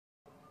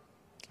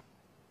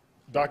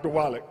Dr.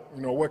 Wallach,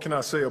 you know, what can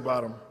I say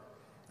about him?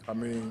 I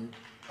mean,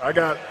 I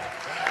got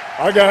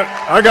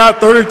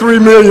 33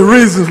 million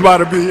reasons why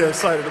to be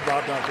excited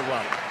about Dr.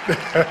 Wallach.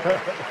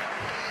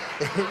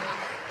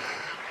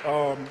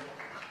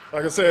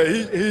 Like I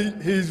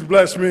said, he's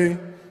blessed me,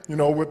 you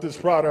know, with this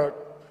product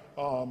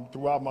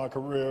throughout my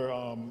career.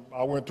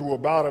 I went through a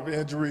bout of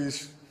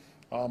injuries.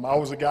 I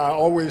was a guy, I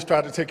always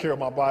tried to take care of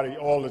my body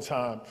all the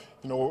time,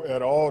 you know,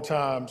 at all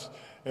times.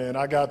 And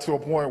I got to a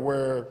point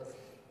where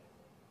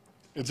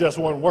it just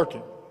wasn't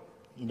working.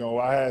 You know,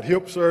 I had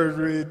hip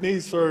surgery, knee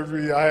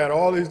surgery, I had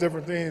all these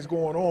different things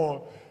going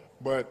on,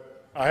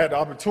 but I had the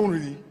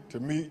opportunity to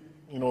meet,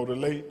 you know, the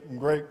late and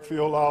great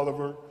Phil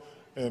Oliver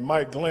and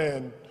Mike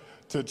Glenn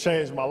to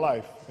change my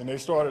life. And they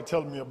started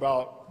telling me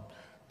about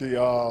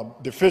the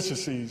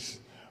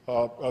deficiencies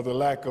of the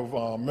lack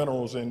of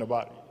minerals in the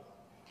body,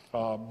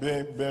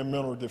 being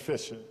mineral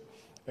deficient.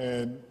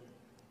 And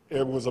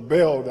it was a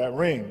bell that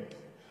rang.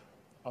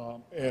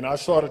 And I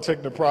started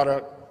taking the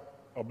product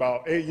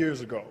about 8 years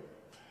ago.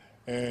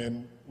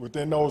 And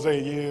within those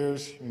 8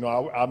 years, you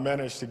know, I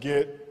managed to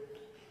get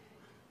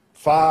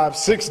 5,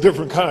 6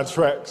 different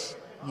contracts,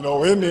 you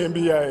know, in the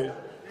NBA.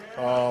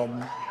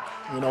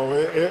 You know,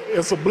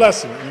 it's a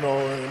blessing, you know,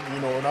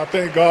 and I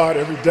thank God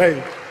every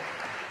day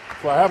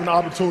for having the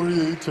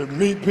opportunity to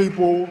meet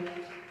people.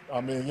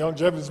 I mean,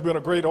 Youngevity's been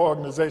a great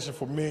organization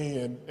for me,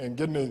 and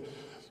getting to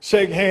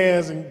shake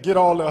hands and get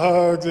all the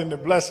hugs and the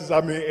blessings.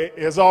 I mean,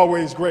 it's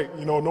always great,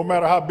 you know, no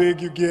matter how big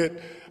you get,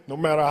 no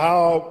matter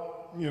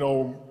how, you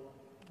know,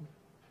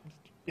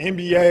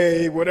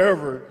 NBA,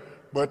 whatever,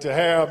 but to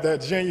have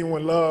that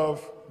genuine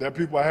love that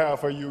people have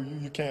for you,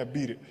 you can't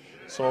beat it.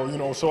 So, you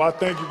know, so I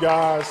thank you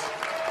guys,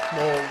 you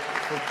know,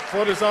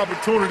 for this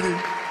opportunity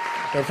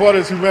and for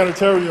this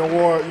humanitarian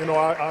award. You know,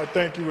 I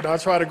thank you, and I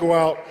try to go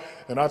out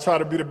and I try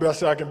to be the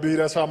best I can be.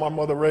 That's how my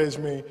mother raised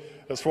me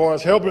as far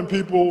as helping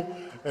people,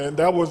 and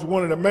that was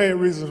one of the main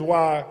reasons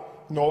why,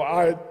 you know,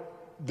 I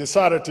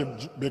decided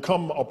to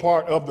become a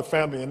part of the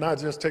family and not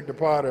just take the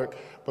product,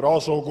 but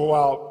also go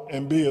out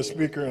and be a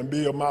speaker and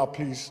be a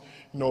mouthpiece,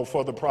 you know,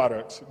 for the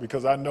products,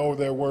 because I know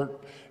their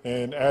work.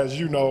 And as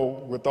you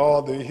know, with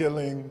all the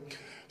healing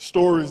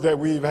stories that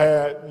we've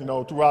had, you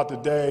know, throughout the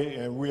day,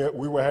 and we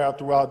will have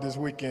throughout this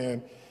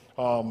weekend,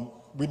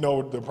 we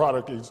know the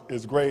product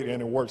is great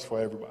and it works for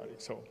everybody.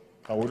 So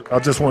I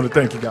just want to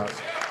thank you guys.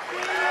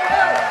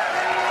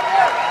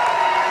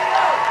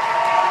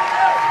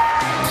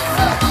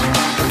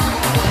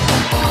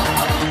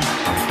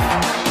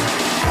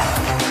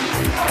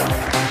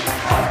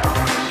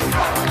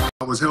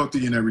 I was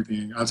healthy and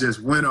everything. I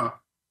just went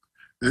up.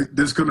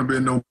 This couldn't have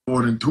been no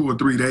more than 2 or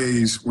 3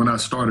 days when I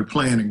started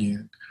playing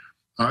again.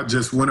 I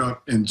just went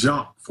up and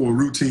jumped for a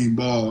routine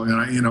ball, and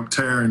I ended up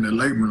tearing the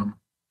labrum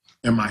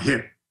in my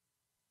hip.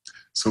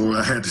 So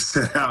I had to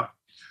set out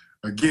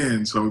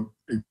again. So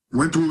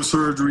went through a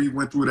surgery,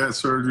 went through that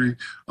surgery,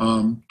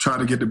 tried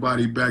to get the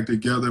body back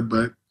together,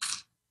 but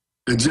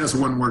it just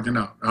wasn't working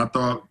out. I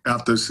thought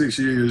after 6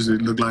 years,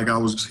 it looked like I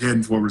was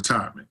heading for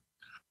retirement.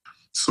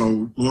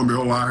 So lo and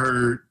behold, I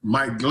heard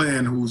Mike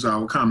Glenn, who's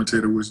our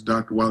commentator, which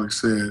Dr. Wallach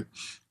said,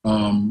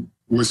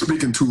 was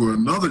speaking to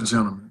another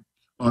gentleman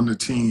on the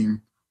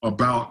team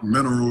about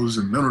minerals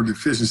and mineral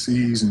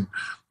deficiencies and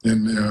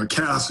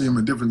calcium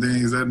and different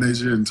things of that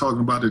nature, and talking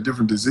about the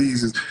different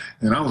diseases.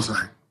 And I was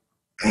like,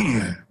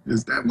 man,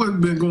 that wasn't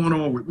been going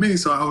on with me.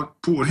 So I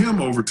pulled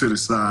him over to the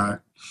side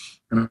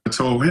and I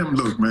told him,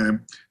 look,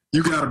 man,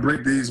 you got to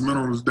break these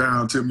minerals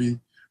down to me.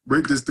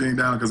 Break this thing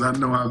down, because I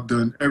know I've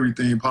done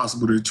everything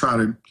possible to try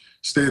to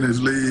stay in this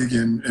league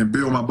and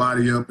build my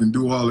body up and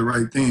do all the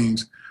right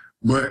things.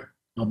 But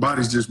my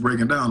body's just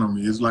breaking down on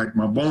me. It's like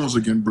my bones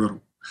are getting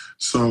brittle.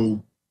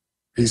 So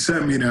he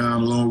sat me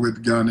down along with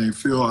a guy named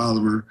Phil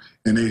Oliver,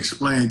 and they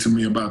explained to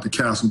me about the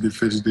calcium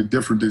deficiency, the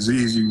different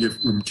disease you can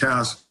get from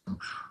calcium.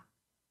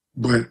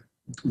 But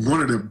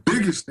one of the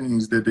biggest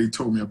things that they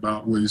told me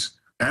about was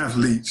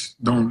athletes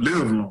don't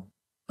live long.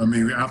 I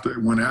mean,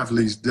 when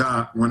athletes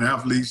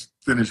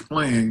finish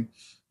playing,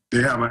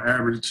 they have an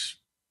average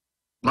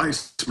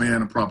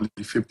lifespan of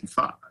probably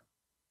 55.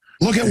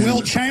 Look at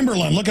Will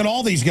Chamberlain. Look at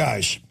all these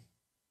guys.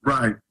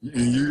 Right,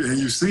 and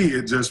you see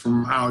it just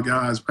from how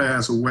guys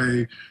pass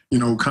away, you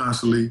know,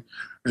 constantly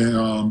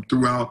and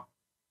throughout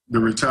the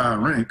retired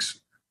ranks.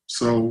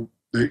 So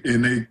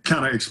they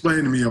kind of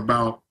explained to me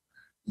about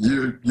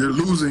you're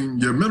losing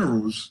your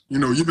minerals. You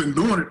know, you've been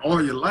doing it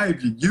all your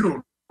life. You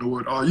don't know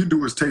it. All you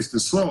do is taste the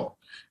salt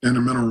in the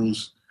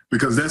minerals,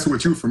 because that's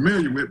what you're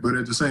familiar with, but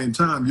at the same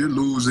time, you're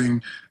losing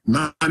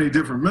 90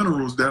 different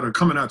minerals that are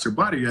coming out your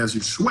body as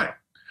you sweat.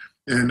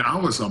 And I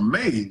was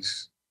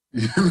amazed,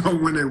 you know,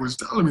 when they was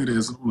telling me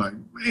this. I'm like,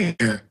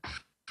 man,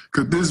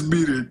 could this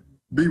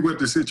be what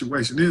the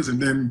situation is? And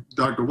then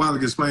Dr.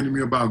 Wallach explained to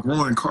me about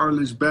growing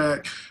cartilage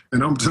back,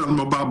 and I'm telling him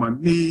about my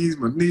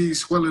knees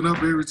swelling up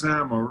every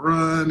time I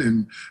run,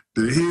 and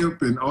the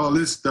hip and all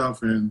this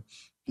stuff. And,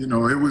 you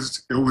know, it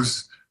was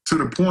to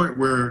the point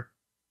where,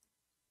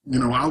 you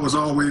know, I was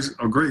always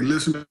a great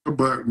listener,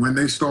 but when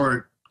they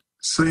started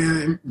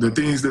saying the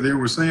things that they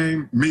were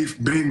saying, me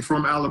being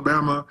from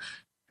Alabama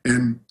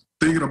and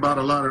thinking about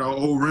a lot of the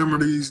old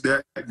remedies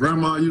that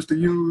grandma used to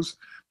use,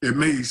 it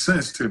made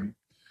sense to me.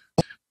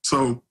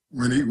 So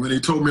when he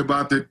told me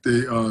about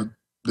the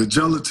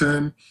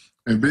gelatin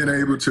and being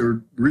able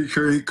to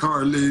recreate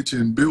cartilage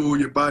and build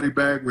your body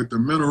back with the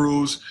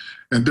minerals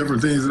and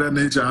different things of that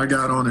nature, I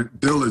got on it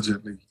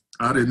diligently.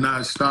 I did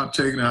not stop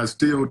taking it. I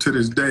still, to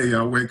this day,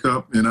 I wake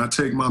up and I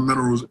take my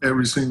minerals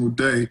every single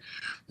day,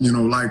 you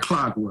know, like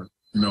clockwork.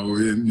 You know,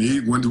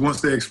 and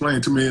once they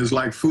explained to me, it's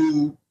like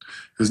food.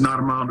 It's not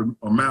a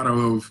matter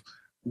of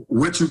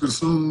what you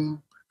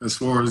consume as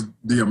far as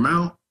the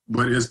amount,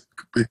 but it's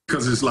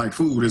because it's like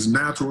food. It's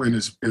natural and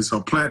it's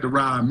a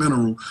plant-derived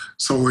mineral,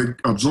 so it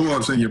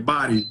absorbs in your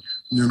body,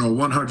 you know,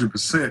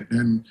 100%.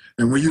 And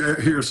when you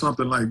hear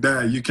something like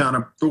that, you kind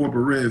of throw up a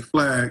red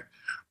flag.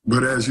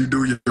 But as you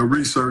do your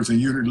research and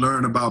you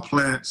learn about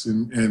plants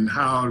and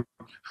how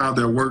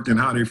they work and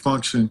how they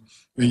function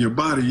in your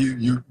body,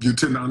 you tend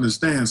to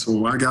understand.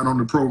 So I got on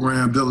the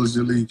program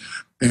diligently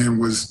and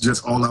was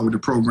just all out with the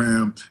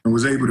program and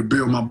was able to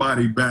build my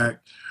body back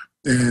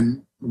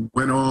and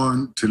went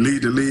on to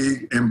lead the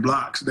league in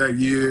blocks that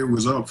year,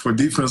 was up for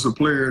Defensive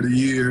Player of the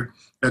Year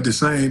at the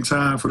same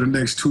time for the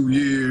next 2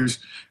 years,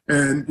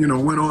 and, you know,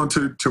 went on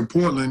to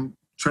Portland,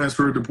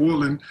 transferred to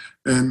Portland,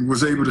 and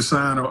was able to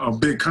sign a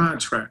big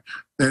contract.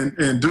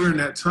 And during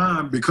that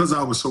time, because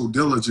I was so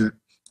diligent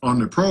on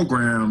the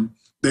program,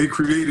 they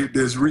created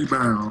this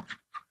rebound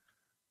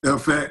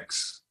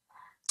FX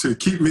to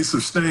keep me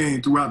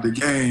sustained throughout the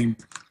game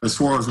as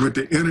far as with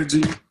the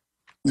energy,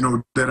 you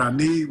know, that I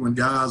need when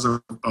guys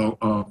are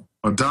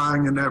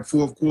dying in that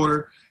fourth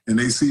quarter and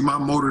they see my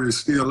motor is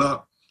still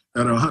up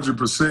at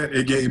 100%,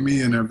 it gave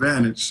me an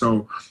advantage.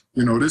 So,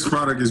 you know, this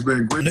product has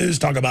been great. News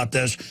talk about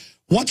this.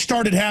 What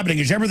started happening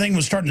is everything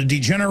was starting to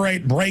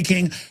degenerate,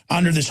 breaking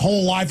under this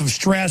whole life of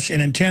stress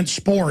and intense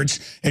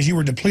sports as you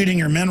were depleting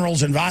your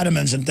minerals and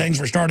vitamins and things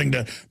were starting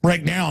to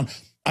break down.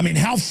 I mean,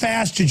 how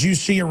fast did you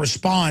see a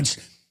response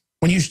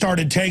when you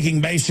started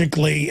taking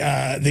basically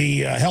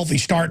the Healthy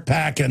Start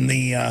Pack and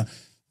the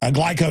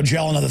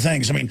glycogel and other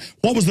things? I mean,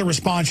 what was the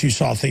response you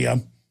saw, Theo?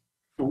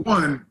 For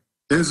one,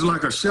 it's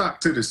like a shock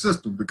to the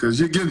system because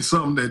you're getting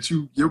something that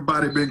your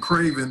body been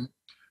craving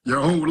your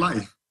whole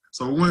life.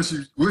 So once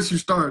you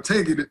start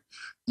taking it,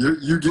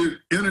 you get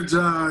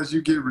energized,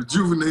 you get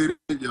rejuvenated.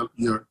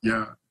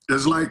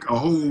 It's like a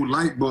whole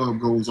light bulb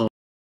goes off.